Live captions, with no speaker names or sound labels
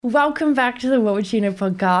Welcome back to the What Would You Know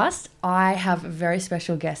podcast. I have a very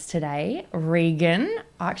special guest today, Regan.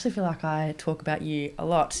 I actually feel like I talk about you a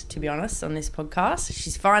lot, to be honest, on this podcast.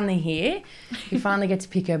 She's finally here. We finally get to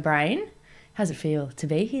pick her brain. How's it feel to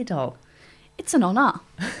be here, doll? It's an honour.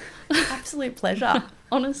 Absolute pleasure.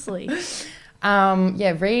 Honestly.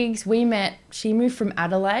 Regs, we met, she moved from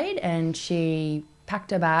Adelaide and she packed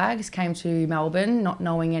her bags, came to Melbourne, not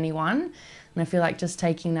knowing anyone. And I feel like just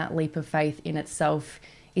taking that leap of faith in itself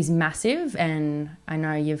is massive, and I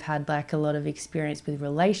know you've had like a lot of experience with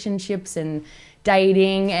relationships and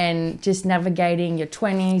dating and just navigating your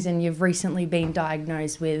 20s, and you've recently been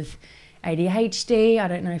diagnosed with ADHD. I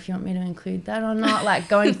don't know if you want me to include that or not. Like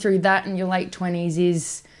going through that in your late 20s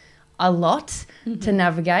is a lot to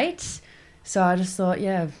navigate. So I just thought,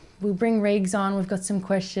 we'll bring Regs on. We've got some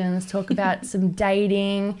questions, talk about some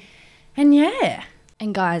dating, and yeah.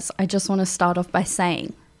 And guys, I just want to start off by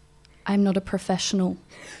saying I'm not a professional.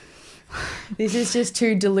 This is just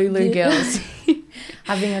two Delulu girls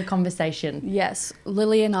having a conversation. Yes,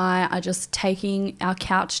 Lily and I are just taking our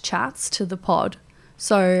couch chats to the pod.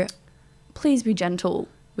 So please be gentle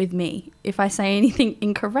with me if I say anything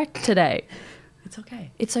incorrect today. It's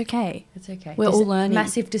okay. It's okay. It's okay. We're all learning.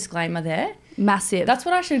 Massive disclaimer there. Massive. That's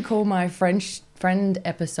what I should call my friend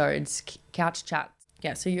episodes, couch chats.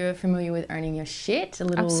 Yeah, so you're familiar with owning your shit, a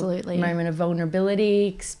little Absolutely. moment of vulnerability,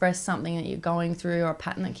 express something that you're going through or a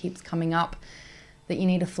pattern that keeps coming up that you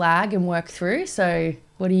need to flag and work through. So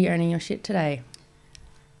what are you owning your shit today?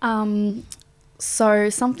 So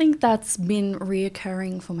something that's been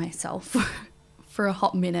reoccurring for myself for a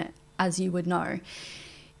hot minute, as you would know,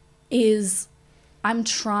 is I'm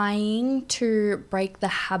trying to break the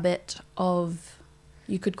habit of,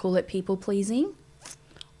 you could call it people pleasing,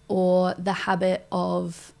 or the habit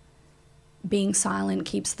of being silent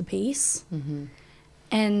keeps the peace. Mm-hmm.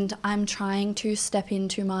 And I'm trying to step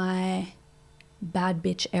into my bad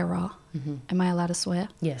bitch era. Mm-hmm. Am I allowed to swear?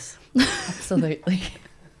 Yes, absolutely.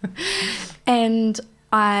 And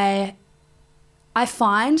I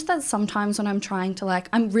find that sometimes when I'm trying to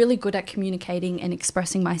I'm really good at communicating and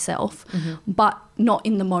expressing myself, but not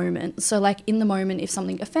in the moment. So in the moment, if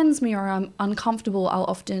something offends me or I'm uncomfortable, I'll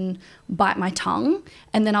often bite my tongue,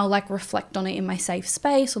 and then I'll reflect on it in my safe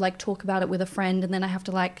space or talk about it with a friend. And then I have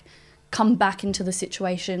to come back into the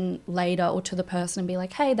situation later or to the person and be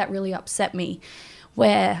like, hey, that really upset me,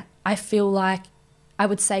 where I feel like I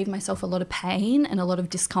would save myself a lot of pain and a lot of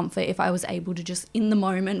discomfort if I was able to just in the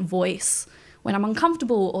moment voice when I'm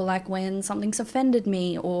uncomfortable or when something's offended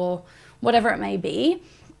me or whatever it may be.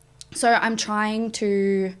 So I'm trying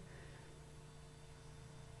to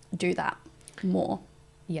do that more.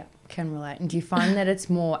 Yeah, can relate. And do you find that it's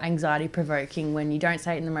more anxiety provoking when you don't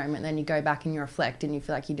say it in the moment, then you go back and you reflect and you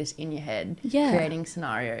feel like you're just in your head creating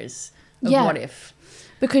scenarios of what if?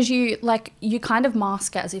 Because you kind of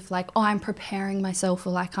mask it as if I'm preparing myself,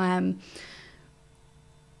 or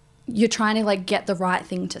you're trying to get the right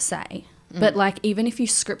thing to say. But even if you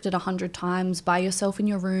script it 100 times by yourself in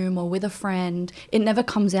your room or with a friend, it never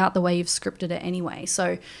comes out the way you've scripted it anyway.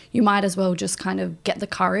 So you might as well just kind of get the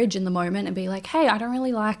courage in the moment and be like, hey, I don't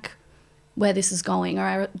really like where this is going, or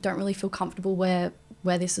I don't really feel comfortable where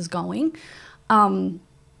this is going. And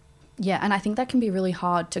I think that can be really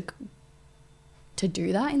hard to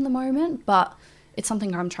do that in the moment, but it's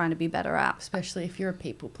something I'm trying to be better at. Especially if you're a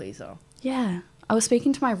people pleaser. Yeah. I was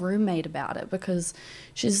speaking to my roommate about it because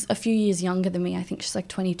she's a few years younger than me. I think she's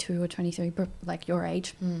 22 or 23, your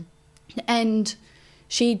age. Mm. And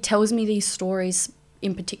she tells me these stories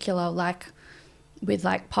in particular, with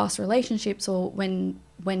past relationships or when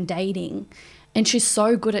dating. And she's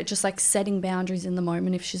so good at just setting boundaries in the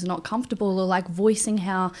moment if she's not comfortable, or voicing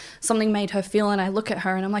how something made her feel. And I look at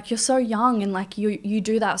her and I'm like, you're so young, and you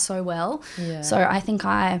do that so well. Yeah. So I think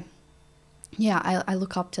I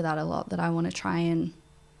look up to that a lot, that I want to try and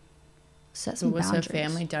set some boundaries. What's her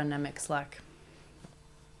family dynamics like?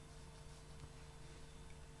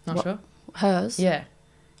 Not sure? Hers? Yeah.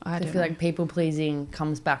 I feel like people pleasing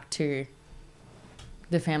comes back to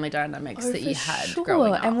the family dynamics that you had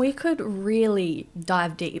growing up. And we could really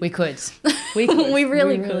dive deep. We could. We could. We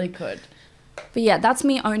really could. But yeah, that's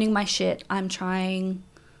me owning my shit. I'm trying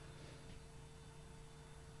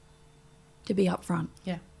to be upfront.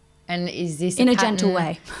 Yeah. And is this in a gentle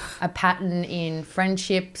way? A pattern in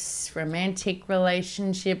friendships, romantic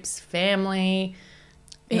relationships, family,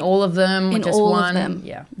 in all of them, or in just all one? Of them.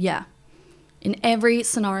 Yeah. Yeah. In every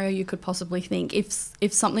scenario you could possibly think.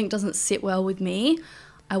 If something doesn't sit well with me,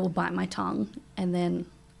 I will bite my tongue, and then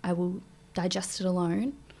I will digest it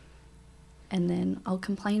alone, and then I'll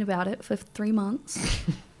complain about it for 3 months.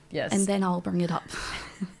 Yes. And then I'll bring it up.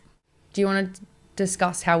 Do you want to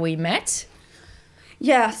discuss how we met?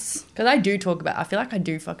 Yes. Because I feel like I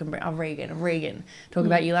do fucking bring Regan. Talk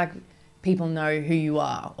about you like people know who you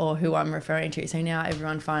are or who I'm referring to. So now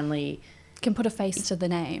everyone finally can put a face to the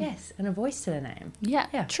name. Yes, and a voice to the name.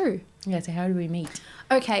 Yeah, true. Yeah, so how do we meet?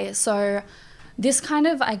 Okay, so this kind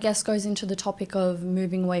of, I guess, goes into the topic of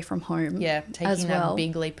moving away from home. Yeah, taking that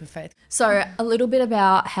big leap of faith. So a little bit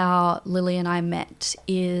about how Lily and I met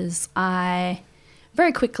is I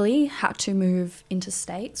very quickly had to move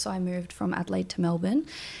interstate. So I moved from Adelaide to Melbourne,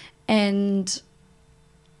 and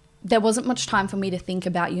there wasn't much time for me to think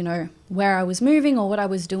about, you know, where I was moving or what I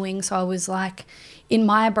was doing. So I was like, in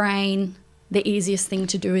my brain, the easiest thing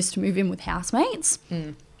to do is to move in with housemates.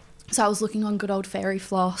 So I was looking on good old Fairy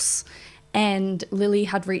Floss, and Lily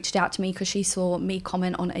had reached out to me because she saw me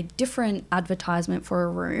comment on a different advertisement for a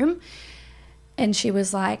room. And she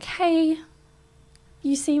was like, hey,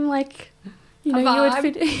 you seem like, you know, you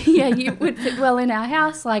would fit, you would fit well in our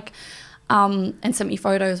house, like, and sent me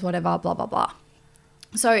photos, whatever, blah, blah, blah.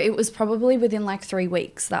 So it was probably within like 3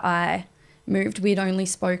 weeks that I moved. We'd only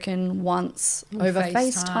spoken once over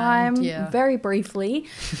FaceTime, very briefly.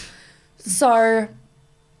 So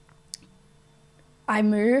I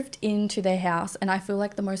moved into their house, and I feel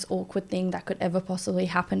like the most awkward thing that could ever possibly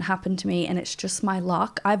happened to me, and it's just my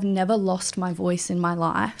luck. I've never lost my voice in my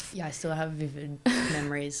life. Yeah, I still have vivid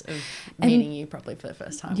memories of meeting you probably for the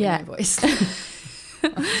first time with your voice.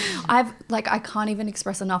 I can't even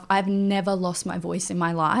express enough. I've never lost my voice in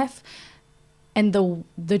my life. And on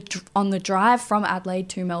the drive from Adelaide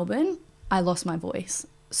to Melbourne, I lost my voice.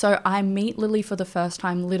 So I meet Lily for the first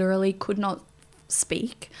time, literally could not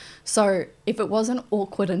speak. So if it wasn't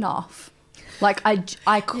awkward enough, like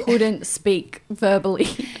I couldn't speak verbally.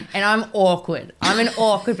 And I'm awkward. I'm an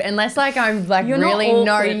awkward, unless like I'm like You're really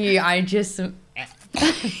know you, I just,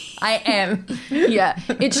 I am. Yeah.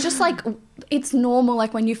 It's just like, it's normal.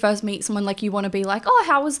 Like when you first meet someone, like you want to be like, oh,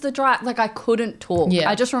 how was the drive? Like I couldn't talk. Yeah.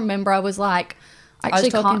 I just remember I was like, I was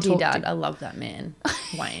talking to your dad. I love that man,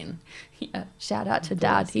 Wayne. Yeah. Shout out to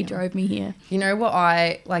Dad. He drove me here. You know what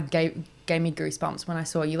I like gave me goosebumps when I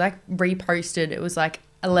saw you like reposted. It was like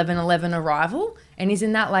 11:11 arrival, and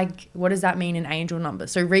isn't that like, what does that mean in angel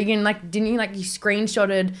numbers? So Regan, like, didn't you like, you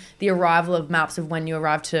screenshotted the arrival of maps of when you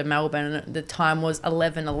arrived to Melbourne, and the time was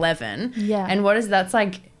 11:11. Yeah. And what is that's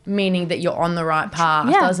like meaning that you're on the right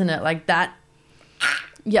path, doesn't it? Like that.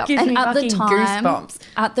 Yeah, gives me at fucking goosebumps.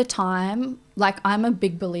 At the time, like I'm a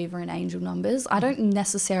big believer in angel numbers. I don't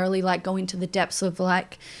necessarily like go into the depths of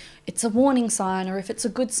like it's a warning sign or if it's a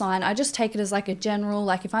good sign. I just take it as like a general,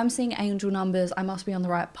 like if I'm seeing angel numbers, I must be on the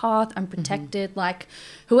right path. I'm protected. Like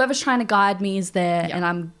whoever's trying to guide me is there, and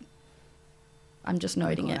I'm just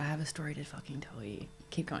noting it. I have a story to fucking tell you.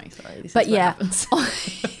 Keep going, sorry. But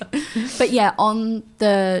yeah, on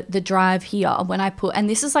the drive here, when I put, and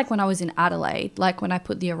this is like when I was in Adelaide, like when I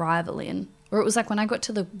put the arrival in, or it was like when I got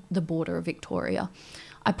to the border of Victoria,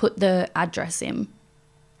 I put the address in,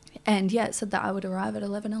 and yeah, it said that I would arrive at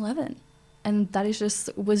 11:11, and that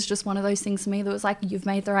was just one of those things to me that was like, you've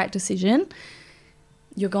made the right decision,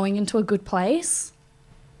 you're going into a good place,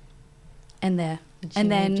 and then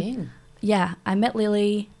I met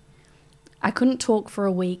Lily. I couldn't talk for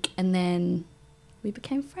a week, and then we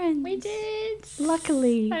became friends. We did.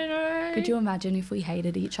 Luckily. I know. Could you imagine if we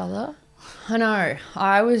hated each other? I know.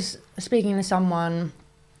 I was speaking to someone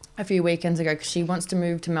a few weekends ago because she wants to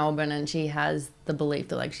move to Melbourne, and she has the belief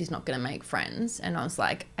that like she's not going to make friends. And I was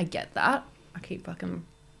like, I get that. I keep fucking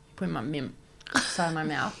putting my mint side of my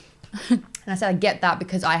mouth. And I said, I get that,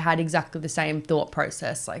 because I had exactly the same thought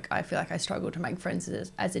process. Like, I feel like I struggle to make friends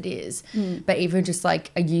as it is. But even just like,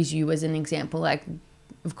 I use you as an example. Like,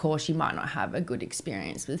 of course, you might not have a good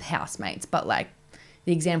experience with housemates, but like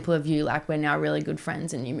the example of you, like we're now really good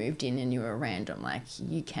friends, and you moved in and you were random. Like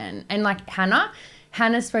you can, and like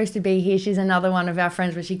Hannah's supposed to be here. She's another one of our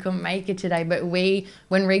friends, but she couldn't make it today. But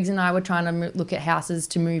when Riggs and I were trying to look at houses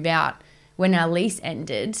to move out, when our lease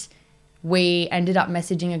ended, we ended up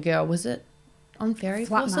messaging a girl, was it on Fairy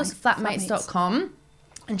Floss? Flatmates.com.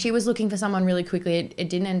 And she was looking for someone really quickly. It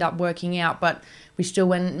didn't end up working out, but we still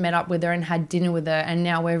went and met up with her and had dinner with her, and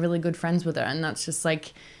now we're really good friends with her. And that's just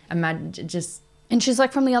like, imagine just... And she's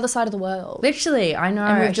like from the other side of the world. Literally, I know.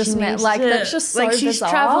 And we've just met, like, that's just so like, she's bizarre.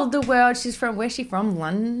 travelled the world. Where's she from?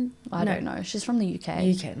 London? I don't know. She's from the UK.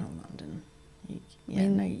 UK, not London. Yeah,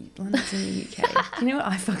 no, London's in the UK. You know what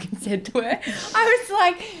I fucking said to her?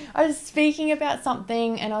 I was speaking about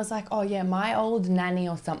something, and I was like, oh yeah, my old nanny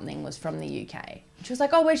or something was from the UK. She was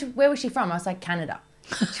like, oh, where was she from? I was like, Canada.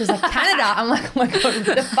 She was like, Canada? I'm like, oh my God,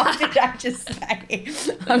 what the fuck did I just say?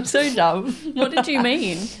 I'm so dumb. What did you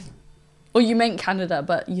mean? Or you meant Canada,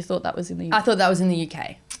 but you thought that was in the UK. I thought that was in the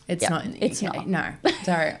UK. It's not in the it's UK. not. No,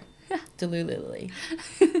 sorry. Delulu.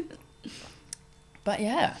 But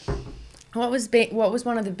yeah, what was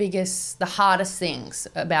one of the hardest things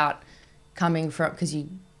about coming from, because you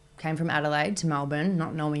came from Adelaide to Melbourne,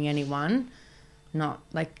 not knowing anyone, not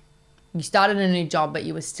like you started a new job, but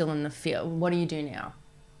you were still in the field. What do you do now?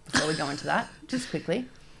 Before we go into that, just quickly.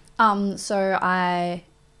 So I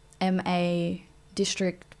am a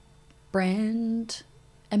district brand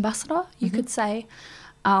ambassador, you could say,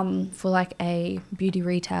 for like a beauty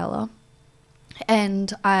retailer.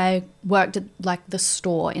 And I worked at like the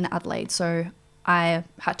store in Adelaide. So I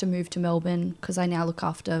had to move to Melbourne because I now look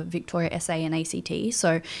after Victoria, SA and ACT.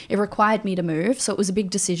 So it required me to move. So it was a big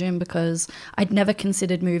decision because I'd never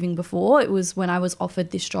considered moving before. It was when I was offered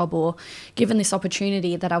this job or given this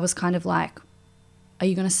opportunity that I was kind of like, are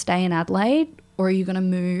you going to stay in Adelaide or are you going to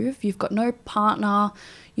move? You've got no partner.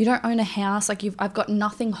 You don't own a house. Like I've got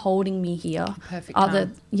nothing holding me here. Perfect other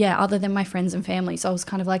time. than my friends and family. So I was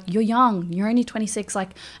kind of like, you're young. You're only 26.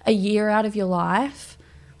 Like a year out of your life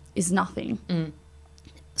is nothing.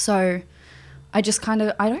 So I just kind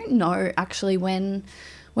of, I don't know actually when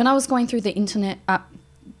I was going through the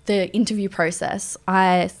interview process,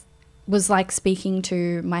 I was like speaking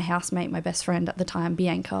to my housemate, my best friend at the time,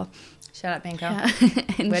 Bianca. Shout out, Bianca. Yeah.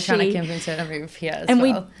 And We're trying to convince her to move here as and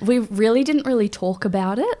well. we really didn't really talk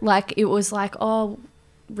about it. Like it was like, oh,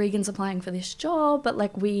 Regan's applying for this job, but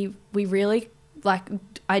like we really like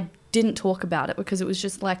I didn't talk about it because it was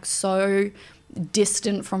just like so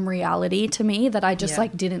distant from reality to me that I just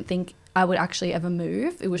like didn't think I would actually ever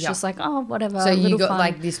move. It was just like, oh, whatever. So you got fun.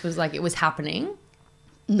 like, this was like, it was happening,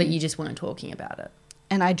 but you just weren't talking about it.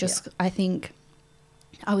 And I just, I think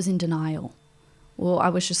I was in denial. Well, I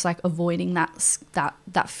was just like avoiding that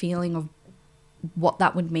feeling of what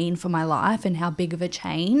that would mean for my life and how big of a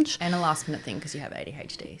change. And a last minute thing because you have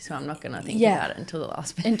ADHD. So I'm not going to think about it until the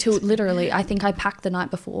last minute. Until literally, I think I packed the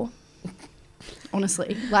night before.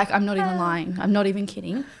 Honestly, like I'm not even lying. I'm not even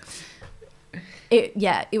kidding.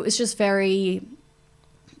 It was just very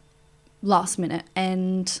last minute.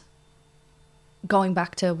 And going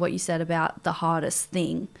back to what you said about the hardest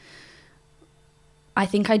thing, I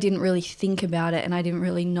think I didn't really think about it and I didn't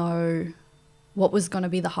really know what was going to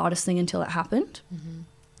be the hardest thing until it happened.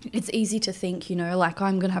 It's easy to think, you know, like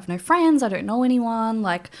I'm going to have no friends. I don't know anyone.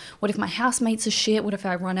 Like what if my housemates are shit? What if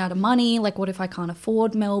I run out of money? Like what if I can't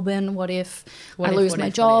afford Melbourne? What if I lose my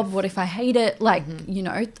job? What if I hate it? Like, you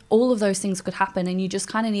know, all of those things could happen and you just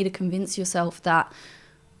kind of need to convince yourself that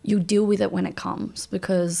you'll deal with it when it comes,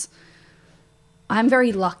 because I'm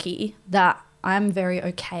very lucky that I'm very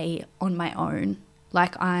okay on my own.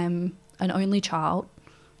 Like I'm an only child.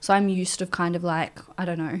 So I'm used to kind of like, I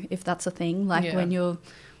don't know if that's a thing. Like when you're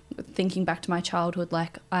thinking back to my childhood,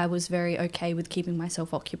 like I was very okay with keeping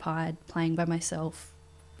myself occupied, playing by myself.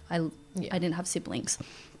 I didn't have siblings.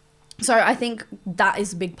 So I think that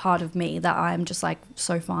is a big part of me, that I'm just like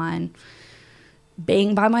so fine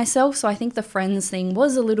being by myself. So I think the friends thing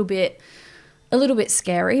was a little bit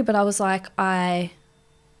scary, but I was like, I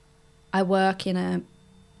work in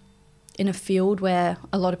a field where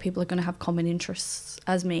a lot of people are going to have common interests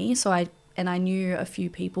as me. So I knew a few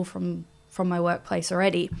people from my workplace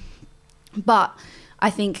already. But I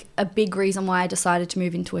think a big reason why I decided to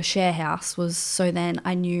move into a share house was so then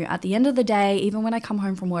I knew at the end of the day, even when I come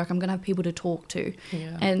home from work, I'm going to have people to talk to.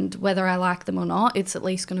 Yeah. And whether I like them or not, it's at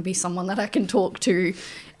least going to be someone that I can talk to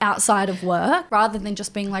outside of work rather than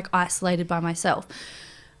just being like isolated by myself.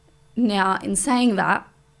 Now, in saying that,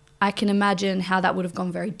 I can imagine how that would have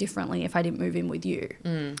gone very differently if I didn't move in with you,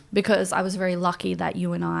 because I was very lucky that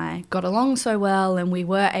you and I got along so well and we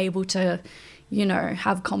were able to, you know,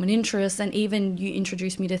 have common interests, and even you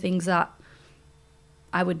introduced me to things that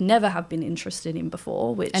I would never have been interested in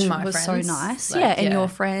before, which was friends. So nice. Like, and your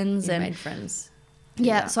friends. You made friends.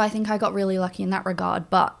 Yeah, so I think I got really lucky in that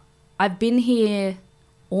regard. But I've been here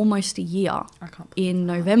almost a year in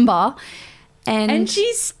November. And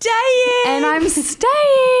she's staying. And I'm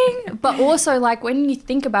staying. But also, like, when you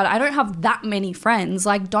think about it, I don't have that many friends.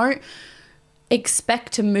 Like, don't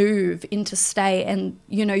expect to move interstate and,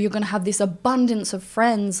 you know, you're going to have this abundance of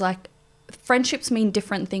friends. Like, friendships mean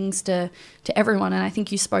different things to everyone. And I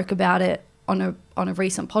think you spoke about it on a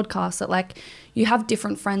recent podcast that, like, you have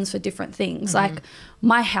different friends for different things. Like,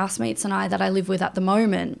 my housemates and I that I live with at the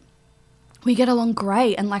moment, we get along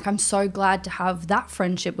great. And, like, I'm so glad to have that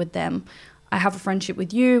friendship with them. I have a friendship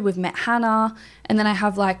with you, we've met Hannah, and then I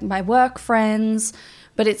have like my work friends,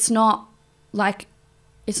 but it's not like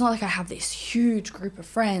it's not like I have this huge group of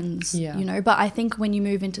friends, Yeah. you know, but I think when you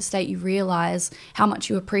move interstate, you realize how much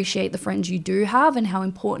you appreciate the friends you do have and how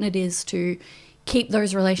important it is to keep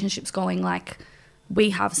those relationships going like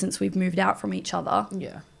we have since we've moved out from each other.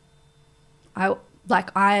 Yeah. I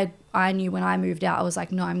knew when I moved out, I was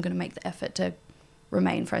like, no, I'm going to make the effort to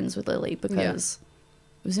remain friends with Lily because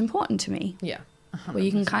it was important to me. Yeah. 100%. Where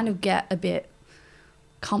you can kind of get a bit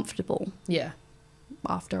comfortable. Yeah.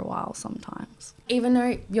 After a while sometimes. Even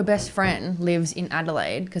though your best friend lives in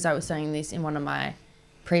Adelaide, because I was saying this in one of my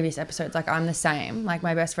previous episodes, like I'm the same, like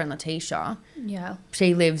my best friend Letitia, Yeah.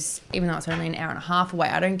 she lives, even though it's only an hour and a half away,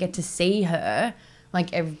 I don't get to see her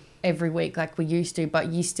like every week like we used to,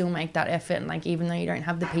 but you still make that effort, and like even though you don't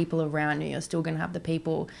have the people around you, you're still going to have the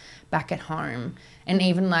people back at home. And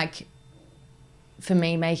even like for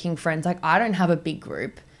me, making friends, like I don't have a big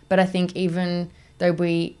group, but I think even though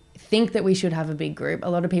we think that we should have a big group, a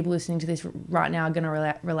lot of people listening to this right now are going to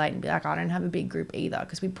relate and be like, I don't have a big group either,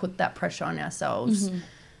 because we put that pressure on ourselves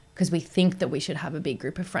because we think that we should have a big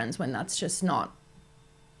group of friends when that's just not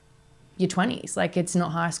your 20s. Like it's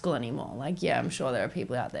not high school anymore. Like, yeah, I'm sure there are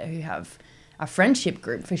people out there who have a friendship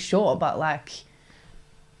group for sure, but like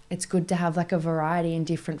it's good to have like a variety and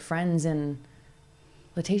different friends. And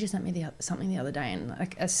Letitia sent me something the other day, and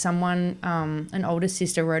like as someone, an older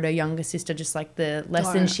sister wrote her younger sister just like the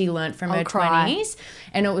lesson she learnt from her 20s,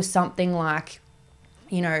 and it was something like,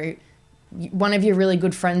 you know, one of your really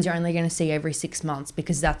good friends you're only going to see every 6 months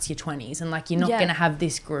because that's your 20s, and like you're not going to have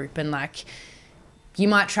this group, and like you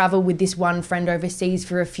might travel with this one friend overseas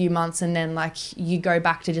for a few months and then like you go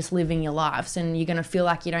back to just living your lives, and you're going to feel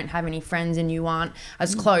like you don't have any friends and you aren't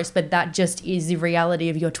as close, but that just is the reality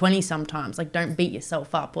of your 20s sometimes. Like don't beat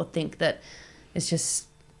yourself up or think that it's just,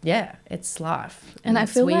 it's life. And I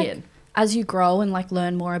feel weird. Like as you grow and like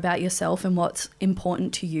learn more about yourself and what's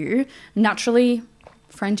important to you, naturally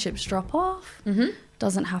friendships drop off.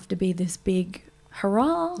 Doesn't have to be this big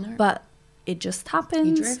hurrah, but it just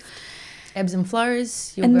happens. You drift. Ebbs and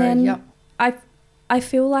flows. I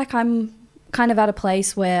feel like I'm kind of at a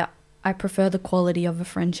place where I prefer the quality of a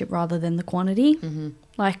friendship rather than the quantity.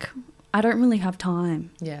 Like I don't really have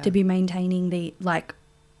time to be maintaining the like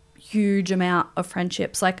huge amount of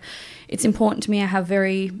friendships. Like it's important to me. I have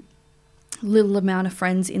very little amount of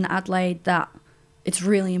friends in Adelaide that it's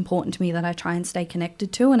really important to me that I try and stay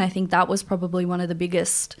connected to, and I think that was probably one of the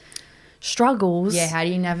biggest struggles. Yeah, how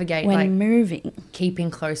do you navigate when like moving?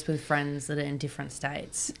 Keeping close with friends that are in different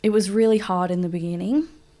states. It was really hard in the beginning.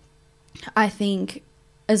 I think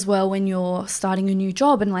as well when you're starting a new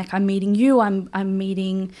job and like I'm meeting you, I'm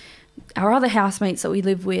meeting our other housemates that we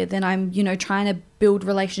live with, and I'm, you know, trying to build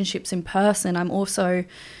relationships in person. I'm also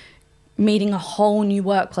meeting a whole new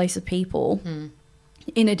workplace of people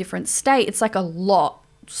in a different state. It's like a lot.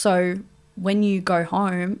 So when you go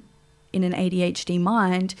home in an ADHD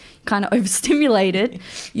mind, kind of overstimulated,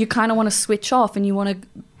 you kind of want to switch off and you want to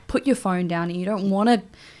put your phone down and you don't want to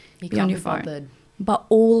be on your phone. Bothered. But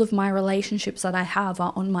all of my relationships that I have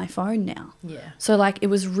are on my phone now. Yeah. So like it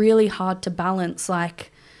was really hard to balance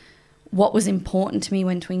like what was important to me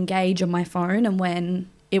when to engage on my phone and when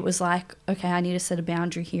it was like, okay, I need to set a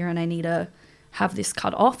boundary here and I need to have this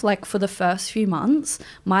cut off. Like for the first few months,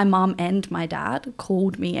 my mum and my dad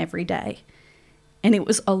called me every day, and it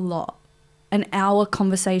was a lot. An hour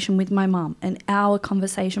conversation with my mum, an hour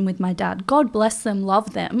conversation with my dad. God bless them,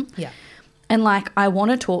 love them. Yeah. And like, I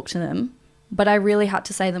want to talk to them, but I really had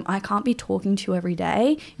to say to them, I can't be talking to you every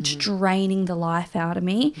day. It's draining the life out of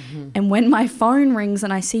me. And when my phone rings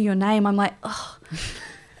and I see your name, I'm like, ugh.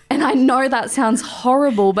 And I know that sounds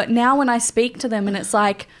horrible, but now when I speak to them and it's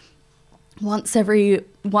like once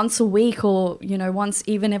a week or, you know, once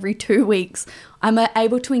even every 2 weeks, I'm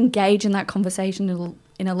able to engage in that conversation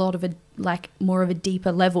in a lot of a, like more of a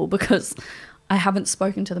deeper level because I haven't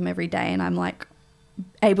spoken to them every day and I'm like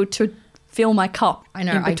able to fill my cup. I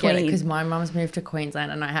know, I get it, because my mum's moved to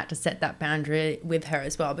Queensland and I had to set that boundary with her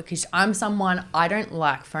as well, because I'm someone, I don't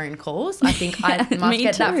like phone calls. I think I must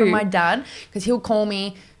get that from my dad, because he'll call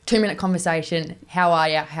me, 2-minute conversation, how are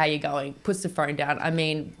you, how you going, puts the phone down. I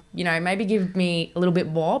mean, you know, maybe give me a little bit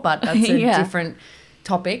more, but that's a different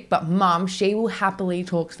topic. But mum, she will happily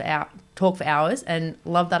talk for hours, and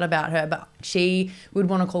love that about her, but she would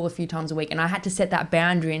want to call a few times a week, and I had to set that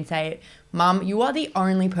boundary and say, Mum, you are the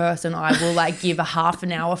only person I will like give a half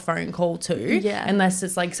an hour phone call to, unless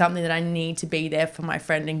it's like something that I need to be there for my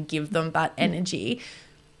friend and give them that energy.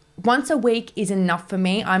 Once a week is enough for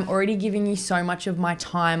me. I'm already giving you so much of my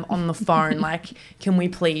time on the phone. Like, can we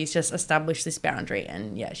please just establish this boundary?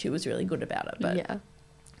 And yeah, she was really good about it. But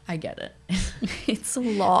I get it. It's a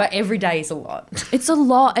lot. But every day is a lot. It's a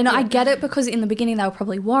lot. And I get it because in the beginning they were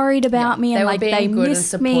probably worried about me and like they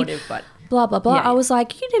missed me. But blah, blah, blah. Yeah, I was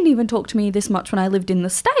like, you didn't even talk to me this much when I lived in the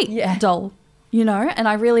state, doll. You know? And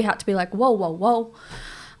I really had to be like, whoa, whoa, whoa.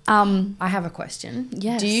 I have a question.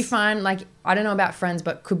 Yes. Do you find, like, I don't know about friends,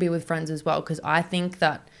 but could be with friends as well, because I think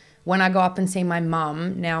that when I go up and see my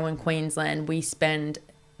mum now in Queensland, we spend,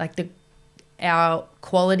 like, our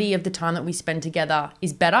quality of the time that we spend together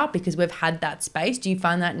is better because we've had that space. Do you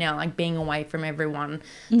find that now, like being away from everyone,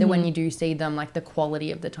 that when you do see them, like the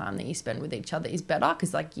quality of the time that you spend with each other is better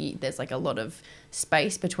because like there's like a lot of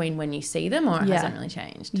space between when you see them, or it hasn't really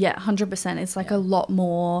changed? Yeah, 100%. It's like a lot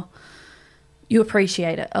more, you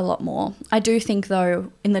appreciate it a lot more. I do think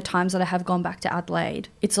though, in the times that I have gone back to Adelaide,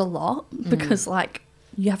 it's a lot because like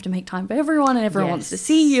you have to make time for everyone and everyone wants to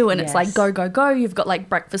see you, and it's like go, go, go. You've got like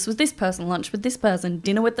breakfast with this person, lunch with this person,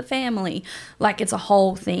 dinner with the family. Like it's a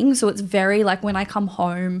whole thing. So it's very like when I come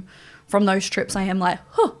home from those trips, I am like,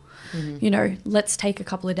 you know, let's take a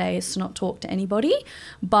couple of days to not talk to anybody.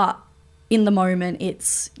 But in the moment,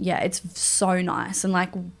 it's so nice. And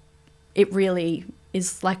like it really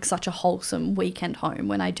is like such a wholesome weekend home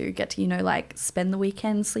when I do get to, you know, like spend the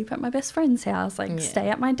weekend, sleep at my best friend's house, like stay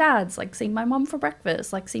at my dad's, like see my mum for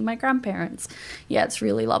breakfast, like see my grandparents. Yeah, it's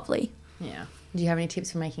really lovely. Yeah. Do you have any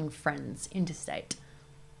tips for making friends interstate?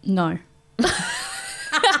 No.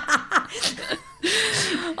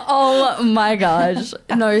 Oh my gosh.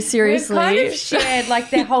 No, seriously. We've kind of shared like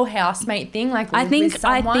their whole housemate thing. Like I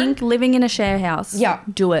think living in a share house. Yeah.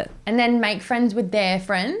 Do it. And then make friends with their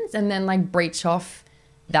friends and then like breach off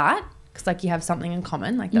that because like you have something in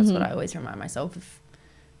common. Like that's what I always remind myself. If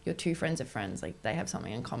your two friends are friends, like they have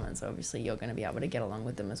something in common. So obviously you're going to be able to get along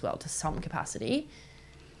with them as well to some capacity.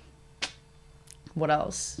 What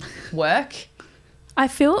else? Work? I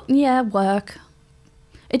feel, work.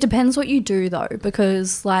 It depends what you do though,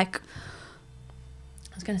 because like,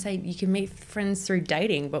 I was going to say you can meet friends through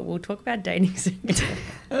dating, but we'll talk about dating soon.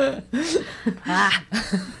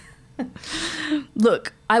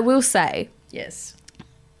 Look, I will say, yes,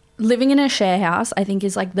 living in a share house I think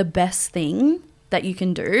is like the best thing that you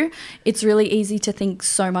can do. It's really easy to think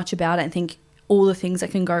so much about it and think all the things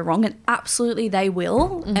that can go wrong, and absolutely they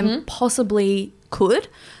will and possibly could,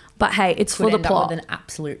 but hey, it's for the plot. With an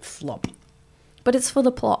absolute flop. But it's for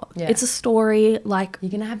the plot. Yeah. It's a story. Like you're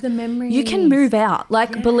going to have the memories. You can move out.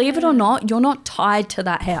 Like believe it or not, you're not tied to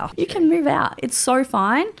that house. You can move out. It's so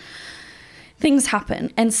fine. Things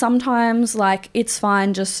happen. And sometimes like it's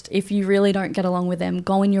fine just if you really don't get along with them,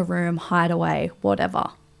 go in your room, hide away, whatever.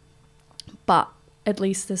 But at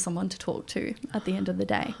least there's someone to talk to at the end of the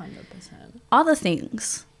day. 100%. Other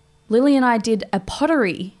things. Lily and I did a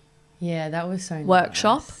pottery that was so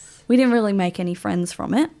workshop. Nice. We didn't really make any friends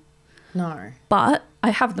from it. No. But I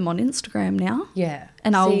have them on Instagram now. Yeah.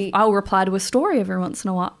 And I'll reply to a story every once in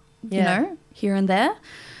a while, you know, here and there.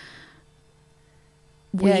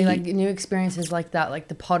 Like new experiences like that, like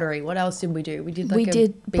the pottery. What else did we do? We did like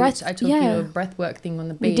beach. I took you to a breathwork thing on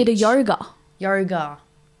the beach. We did a yoga.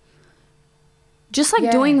 Just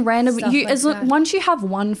like doing random. Once you have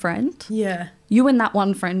one friend, you and that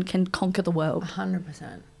one friend can conquer the world.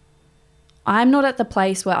 100%. I'm not at the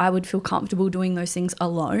place where I would feel comfortable doing those things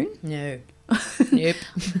alone. No. Nope.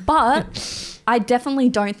 But I definitely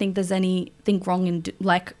don't think there's anything wrong in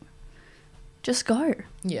like, just go.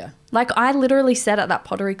 Yeah. Like I literally said at that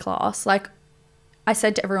pottery class, like I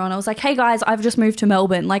said to everyone, I was like, hey guys, I've just moved to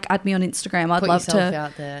Melbourne. Like add me on Instagram. I'd love to. Put yourself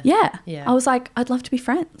out there. Yeah. Yeah. I was like, I'd love to be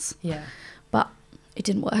friends. Yeah. But it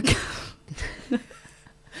didn't work.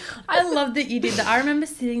 I love that you did that. I remember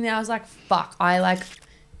sitting there, I was like, fuck, I like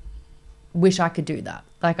wish I could do that.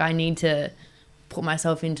 Like I need to put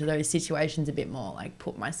myself into those situations a bit more, like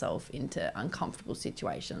put myself into uncomfortable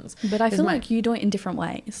situations. But I feel like you do it in different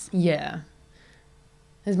ways. Yeah.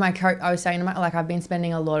 As my coach, I was saying to like I've been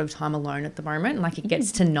spending a lot of time alone at the moment, and like it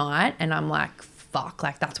gets to night and I'm like, fuck,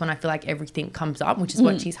 like that's when I feel like everything comes up, which is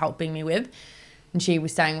what she's helping me with. And she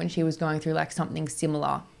was saying when she was going through like something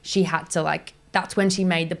similar, she had to like, that's when she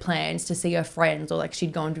made the plans to see her friends, or like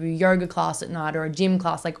she'd go into a yoga class at night or a gym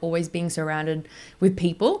class, like always being surrounded with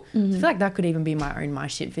people. So I feel like that could even be my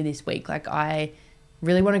shit for this week. Like I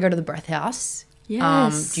really want to go to the breath house.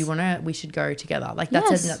 Yes. Do you want to, we should go together. Like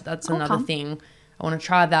that's another thing. I want to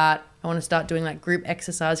try that. I want to start doing like group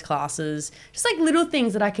exercise classes, just like little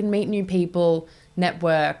things that I can meet new people,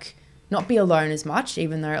 network, not be alone as much,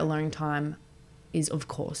 even though alone time is of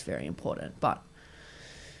course very important, but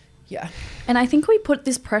yeah. And I think we put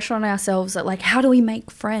this pressure on ourselves that like, how do we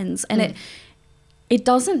make friends? And it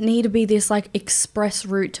doesn't need to be this like express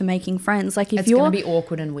route to making friends. Like if it's going to be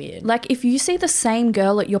awkward and weird. Like if you see the same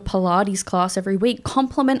girl at your Pilates class every week,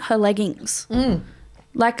 compliment her leggings.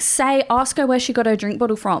 Like ask her where she got her drink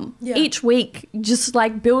bottle from. Yeah. Each week, just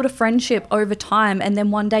like build a friendship over time. And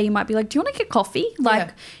then one day you might be like, do you want to get coffee? Like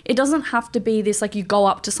it doesn't have to be this, like you go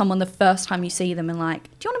up to someone the first time you see them and like,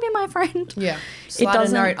 do you want to be my friend? Yeah. Slide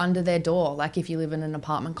a note under their door. Like if you live in an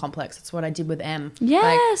apartment complex, that's what I did with Em.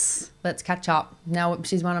 Yes. Like, let's catch up. Now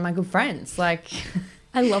she's one of my good friends. Like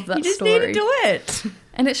I love that story. You just need to do it.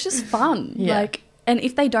 And it's just fun. Yeah. Like, and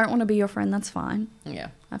if they don't want to be your friend, that's fine. Yeah.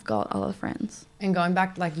 I've got other friends. And going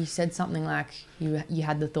back, like you said something like you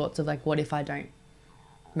had the thoughts of like, what if I don't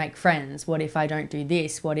make friends? What if I don't do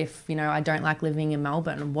this? What if, you know, I don't like living in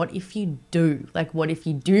Melbourne? What if you do? Like, what if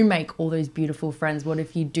you do make all those beautiful friends? What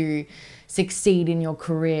if you do succeed in your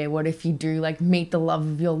career? What if you do like meet the love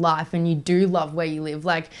of your life and you do love where you live?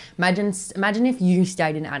 Like imagine if you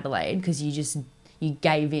stayed in Adelaide because you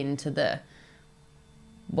gave in to the,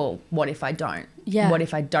 well, what if I don't? Yeah. What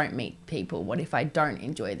if I don't meet people? What if I don't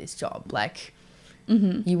enjoy this job? Like,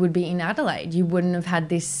 you would be in Adelaide. You wouldn't have had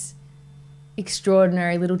this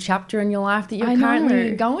extraordinary little chapter in your life that you're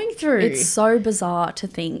currently going through. It's so bizarre to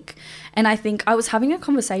think. And I think I was having a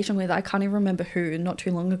conversation with, I can't even remember who, not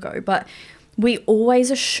too long ago, but we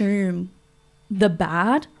always assume the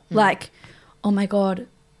bad. Like, oh my God,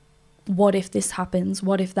 what if this happens?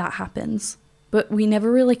 What if that happens? But we never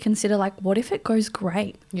really consider, like, what if it goes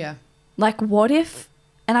great? Yeah. Like, what if,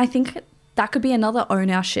 and I think that could be another own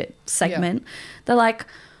our shit segment. They're like,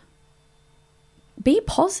 be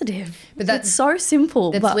positive. But that's so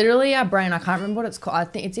simple. That's literally our brain. I can't remember what it's called. I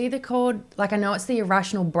think it's either called, like, I know it's the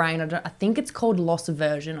irrational brain. I think it's called loss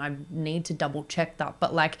aversion. I need to double check that.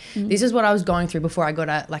 But like, this is what I was going through before I got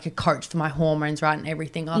a coach for my hormones, right, and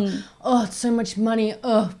everything. Oh, it's so much money.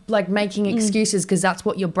 Oh, like making excuses because that's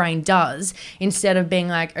what your brain does. Instead of being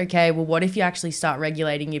like, okay, well, what if you actually start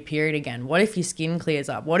regulating your period again? What if your skin clears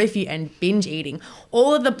up? What if you end binge eating?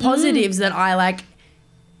 All of the positives that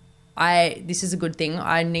this is a good thing.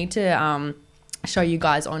 I need to show you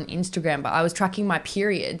guys on Instagram, but I was tracking my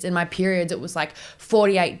periods, and my periods, it was like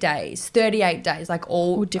 48 days, 38 days, like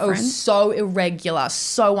all different. It was so irregular,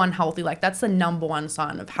 so unhealthy. Like that's the number one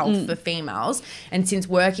sign of health for females. And since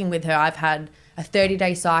working with her, I've had a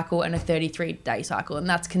 30-day cycle and a 33-day cycle, and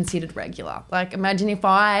that's considered regular. Like imagine if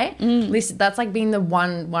I listen, that's like being the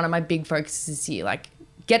one of my big focuses this year. Like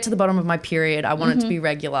get to the bottom of my period. I want it to be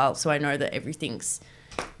regular so I know that everything's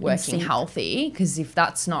working healthy, because if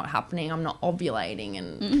that's not happening, I'm not ovulating.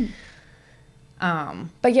 And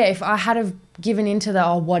but yeah, if I had have given into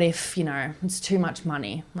the what if, you know, it's too much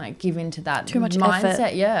money, like give into that too much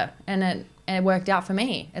mindset, effort. and it worked out for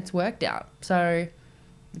me. It's worked out. So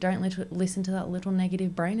don't listen to that little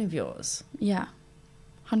negative brain of yours. Yeah,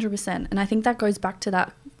 100%. And I think that goes back to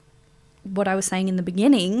that, what I was saying in the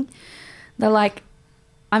beginning, that like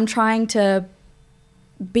I'm trying to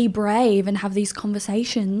be brave and have these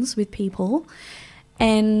conversations with people,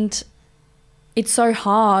 and it's so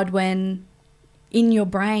hard when in your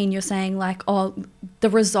brain you're saying like, oh,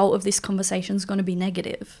 the result of this conversation is going to be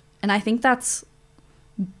negative. And I think that's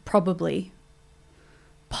probably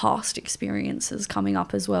past experiences coming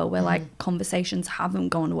up as well, where like conversations haven't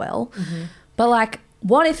gone well, but like,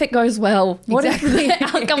 what if it goes well? What if the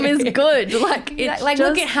outcome is good? Like,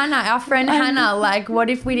 look at Hannah, our friend Hannah. Like, what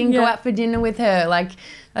if we didn't go out for dinner with her? Like,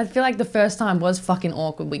 I feel like the first time was fucking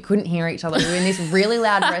awkward. We couldn't hear each other. We were in this really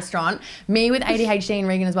loud restaurant. Me with ADHD and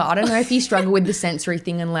Regan as well. I don't know if you struggle with the sensory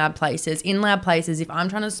thing in loud places. In loud places, if I'm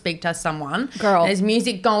trying to speak to someone, there's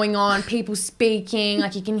music going on, people speaking,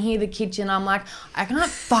 like you can hear the kitchen. I'm like, I can't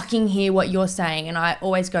fucking hear what you're saying. And I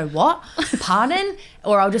always go, what? Pardon?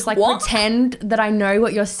 Or I'll just like pretend that I know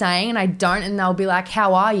what you're saying and I don't. And they'll be like,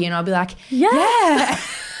 how are you? And I'll be like, yeah.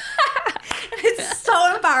 It's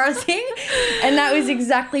so embarrassing. And that was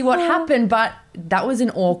exactly what happened. But that was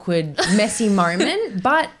an awkward, messy moment.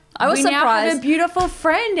 But I was surprised. Now have a beautiful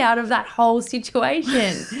friend out of that whole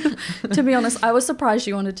situation. To be honest, I was surprised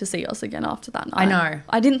you wanted to see us again after that night. I know.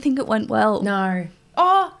 I didn't think it went well. No.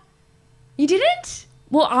 Oh, you didn't?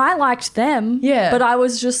 Well, I liked them. Yeah. But I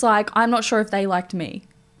was just like, I'm not sure if they liked me.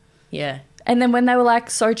 Yeah. And then when they were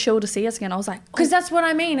like so chill to see us again, I was like, because that's what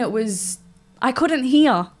I mean. It was, I couldn't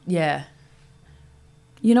hear. Yeah.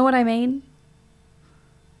 You know what I mean?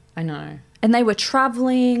 I know. And they were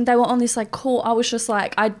traveling. They were on this like cool. I was just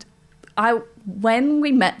like, I when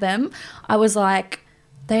we met them, I was like,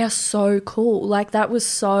 they are so cool. Like that was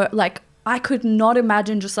so like, I could not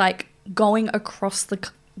imagine just like going across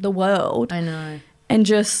the world. I know. And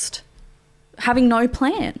just having no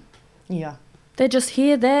plan. Yeah. They're just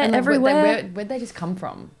here, there, And everywhere. Where'd they just come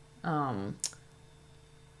from?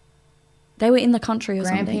 They were in the country or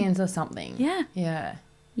something. Grampians or something. Yeah. Yeah.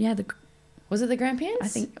 Yeah. Was it the Grampians? I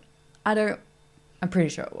think, I'm pretty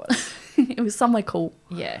sure it was. it was somewhere cool.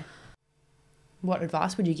 Yeah. What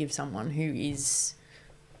advice would you give someone who is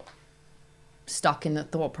stuck in the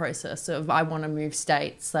thought process of I want to move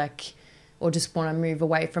states, like, or just want to move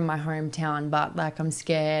away from my hometown, but like I'm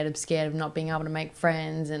scared of not being able to make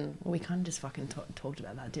friends, and we kind of just fucking talked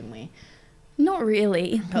about that, didn't we? Not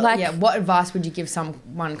really. But like, yeah, what advice would you give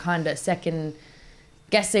someone kind of second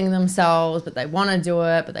guessing themselves, but they want to do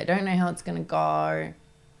it, but they don't know how it's going to go?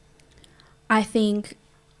 I think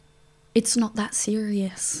it's not that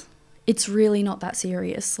serious. It's really not that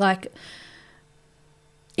serious. Like,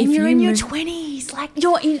 if you're in your 20s, like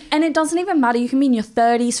you're in, and it doesn't even matter. You can be in your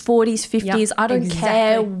 30s, 40s, 50s. Yep, I don't exactly.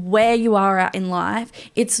 care where you are at in life.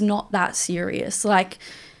 It's not that serious. Like,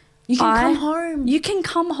 you can come home. You can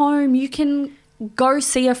come home. You can go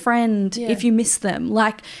see a friend if you miss them.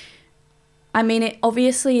 Like, I mean, it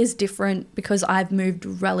obviously is different because I've moved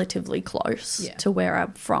relatively close to where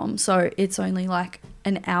I'm from. So it's only like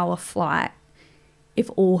an hour flight if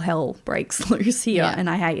all hell breaks loose here and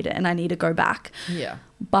I hate it and I need to go back. Yeah.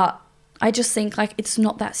 But I just think, like, it's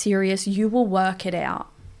not that serious. You will work it out.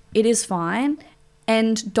 It is fine.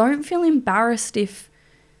 And don't feel embarrassed if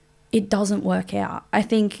it doesn't work out. I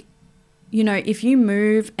think, you know, if you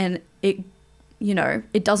move and it, you know,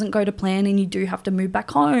 it doesn't go to plan and you do have to move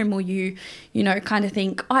back home, or you know, kind of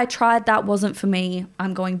think, oh, I tried, that wasn't for me,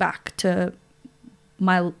 I'm going back to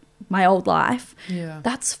my old life. Yeah.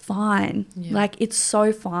 That's fine. Yeah. Like, it's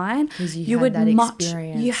so fine. Because you had that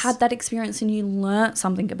experience. You had that experience and you learnt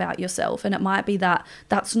something about yourself, and it might be that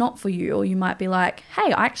that's not for you, or you might be like,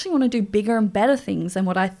 hey, I actually want to do bigger and better things than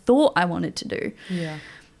what I thought I wanted to do. Yeah.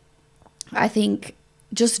 I think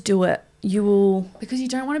just do it. You will... Because you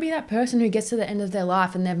don't want to be that person who gets to the end of their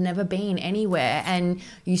life and they've never been anywhere, and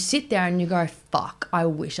you sit there and you go, fuck, I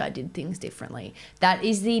wish I did things differently. That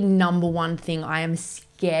is the number one thing I am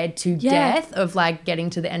scared to death of, like,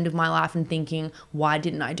 getting to the end of my life and thinking, why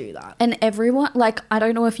didn't I do that? And everyone, like, I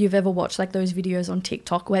don't know if you've ever watched, like, those videos on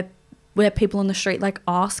TikTok where people on the street, like,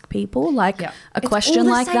 ask people, like, a question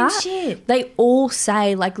like that. Shit. They all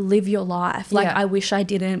say, like, live your life. Like, I wish I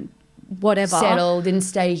didn't... whatever. Settle, didn't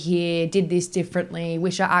stay here, did this differently,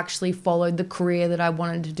 wish I actually followed the career that I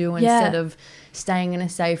wanted to do instead of staying in a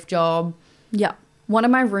safe job. Yeah. One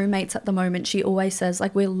of my roommates at the moment, she always says,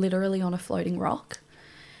 like, we're literally on a floating rock.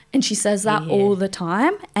 And she says that all the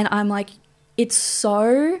time. And I'm like, it's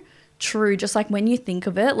so true. Just like when you think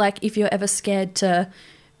of it, like, if you're ever scared to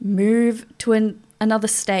move to another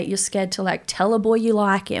state, you're scared to, like, tell a boy you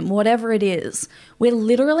like him, whatever it is, we're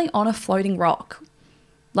literally on a floating rock.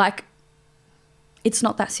 Like, it's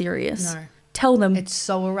not that serious. No. Tell them. It's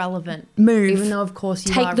so irrelevant. Move. Even though, of course,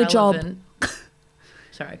 you take are the relevant. job.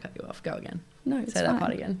 Sorry, I cut you off. Go again. No, it's Say fine. that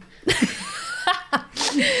part again. I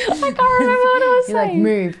can't remember what I was You're saying. like,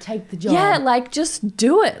 move, take the job. Yeah, like, just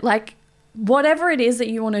do it. Like, whatever it is that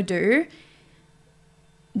you want to do,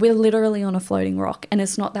 we're literally on a floating rock, and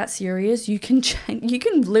it's not that serious. You can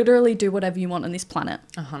literally do whatever you want on this planet.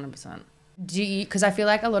 100%. Because I feel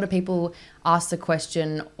like a lot of people ask the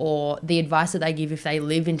question, or the advice that they give if they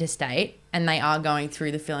live interstate and they are going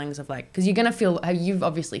through the feelings of, like, because you're going to feel, you've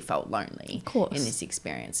obviously felt lonely of course in this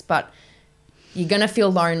experience, but you're going to feel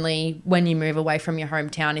lonely when you move away from your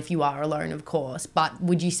hometown if you are alone, of course. But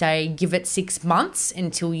would you say give it 6 months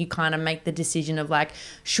until you kind of make the decision of, like,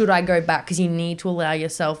 should I go back? Because you need to allow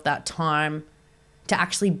yourself that time to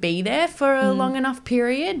actually be there for a long enough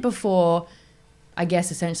period before, I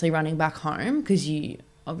guess, essentially running back home, because you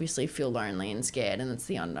obviously feel lonely and scared and it's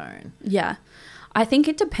the unknown. Yeah. I think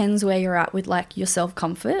it depends where you're at with, like, your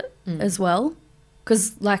self-comfort as well.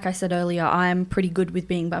 Because, like I said earlier, I'm pretty good with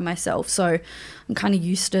being by myself. So I'm kind of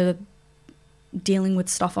used to dealing with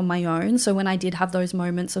stuff on my own. So when I did have those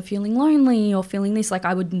moments of feeling lonely or feeling this, like,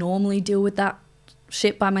 I would normally deal with that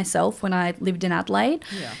shit by myself when I lived in Adelaide.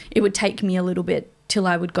 Yeah. It would take me a little bit till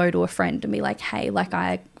I would go to a friend and be like, hey, like,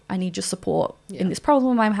 I need your support in this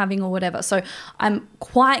problem I'm having or whatever. So I'm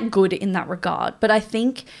quite good in that regard. But I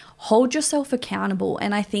think hold yourself accountable.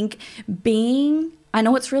 And I think I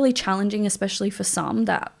know it's really challenging, especially for some,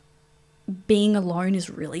 that being alone is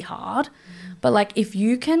really hard. But, like, if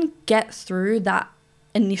you can get through that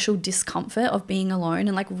initial discomfort of being alone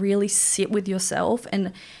and, like, really sit with yourself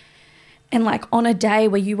and like, on a day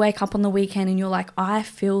where you wake up on the weekend and you're like, I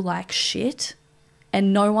feel like shit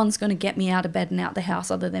and no one's going to get me out of bed and out the house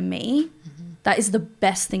other than me, that is the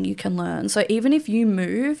best thing you can learn. So even if you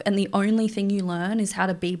move and the only thing you learn is how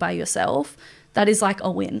to be by yourself, that is, like, a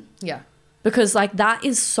win. Yeah. because like that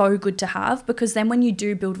is so good to have, because then when you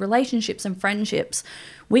do build relationships and friendships,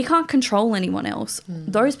 we can't control anyone else.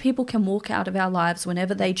 Those people can walk out of our lives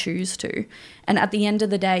whenever they choose to. And at the end of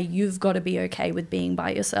the day, you've got to be okay with being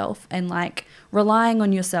by yourself and like relying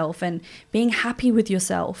on yourself and being happy with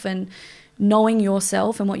yourself and knowing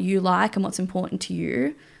yourself and what you like and what's important to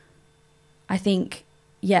you. I think,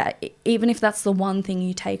 yeah, even if that's the one thing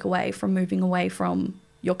you take away from moving away from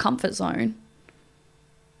your comfort zone,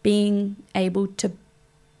 being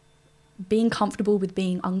comfortable with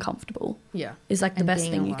being uncomfortable is like the best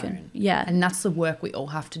thing you can. Yeah. And that's the work we all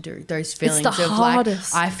have to do. Those feelings it's the of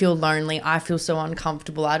hardest. like, I feel lonely, I feel so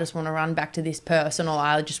uncomfortable, I just want to run back to this person, or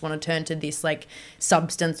I just want to turn to this like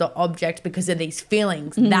substance or object because of these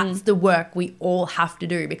feelings. That's the work we all have to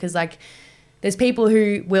do, because like there's people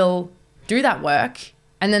who will do that work,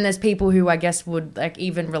 and then there's people who I guess would like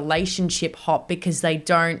even relationship hop because they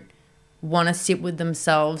don't want to sit with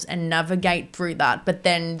themselves and navigate through that. But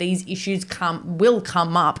then these issues will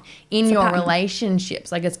come up in your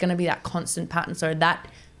relationships. Like it's going to be that constant pattern. So that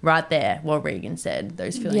right there, what Regan said,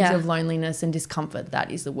 those feelings of loneliness and discomfort,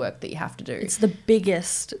 that is the work that you have to do. It's the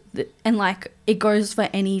biggest, and like it goes for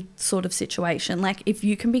any sort of situation. Like if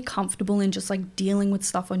you can be comfortable in just like dealing with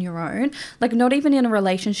stuff on your own, like not even in a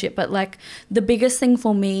relationship, but like the biggest thing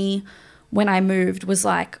for me when I moved was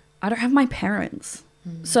like, I don't have my parents.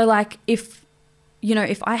 So like if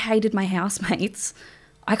I hated my housemates,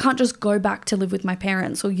 I can't just go back to live with my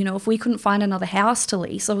parents, or, if we couldn't find another house to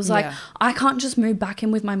lease, I was like, I can't just move back in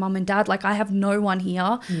with my mum and dad. Like I have no one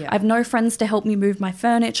here. I have no friends to help me move my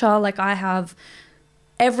furniture. Like I have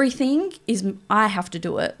everything I have to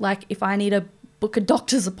do it. Like if I need to book a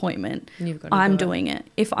doctor's appointment, I'm doing it.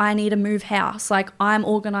 If I need to move house, like I'm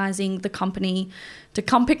organising the company to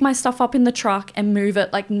come pick my stuff up in the truck and move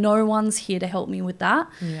it. Like no one's here to help me with that.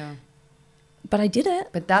 Yeah. But I did it.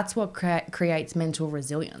 But that's what creates mental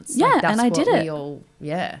resilience. Yeah, like, that's and I did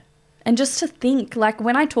it. And just to think, like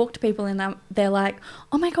when I talk to people and they're like,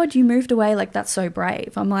 oh my God, you moved away. Like that's so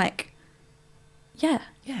brave. I'm like, yeah.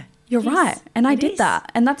 You're right. And I did that.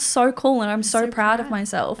 And that's so cool. And I'm so proud of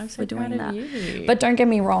myself for doing that. But don't get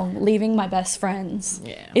me wrong, leaving my best friends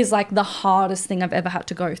is like the hardest thing I've ever had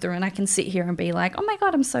to go through. And I can sit here and be like, oh my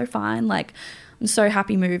God, I'm so fine. Like I'm so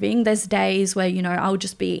happy moving. There's days where, I'll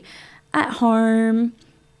just be at home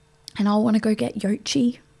and I'll want to go get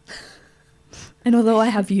Yochi. And although I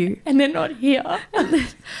have you and they're not here,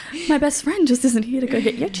 my best friend just isn't here to go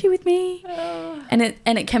get Yochi with me. And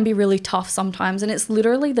it can be really tough sometimes. And it's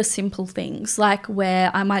literally the simple things, like where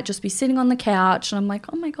I might just be sitting on the couch and I'm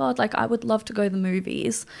like, oh my God, like I would love to go to the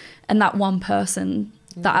movies. And that one person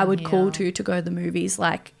that I would call to go to the movies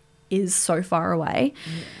like is so far away.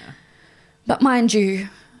 Yeah. But mind you,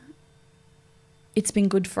 it's been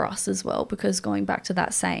good for us as well, because going back to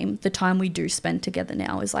that the time we do spend together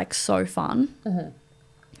now is like so fun.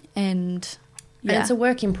 And it's a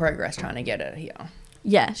work in progress trying to get her here.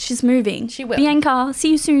 Yeah, she's moving. She will. Bianca,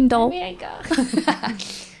 see you soon, doll. Bianca.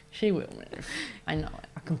 She will move. I know it.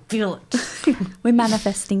 I can feel it. We're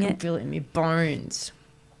manifesting I can feel it in my bones.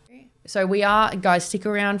 So guys, stick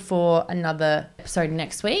around for another episode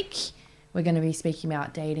next week. We're going to be speaking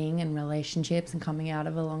about dating and relationships and coming out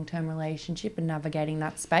of a long-term relationship and navigating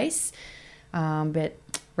that space. But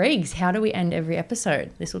Regs, how do we end every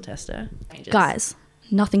episode? This will test her. Guys,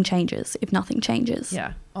 nothing changes if nothing changes.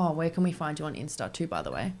 Yeah. Oh, where can we find you on Insta too, by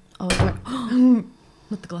the way? Oh, don't.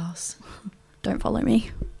 Not the glass. Don't follow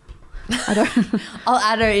me. I don't. I'll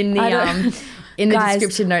add her in the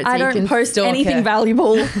description notes. I don't post anything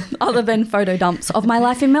valuable other than photo dumps of my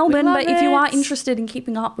life in Melbourne. But if you are interested in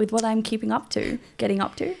keeping up with what I'm getting up to,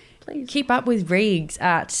 please keep up with Regs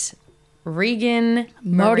at Regan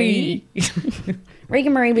Marie.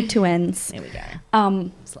 Regan Marie with 2 N's. There we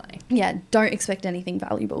go. Slay. Yeah, don't expect anything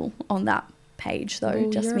valuable on that page though. Well,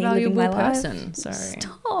 just you're me a living my person, life. so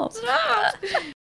Stop.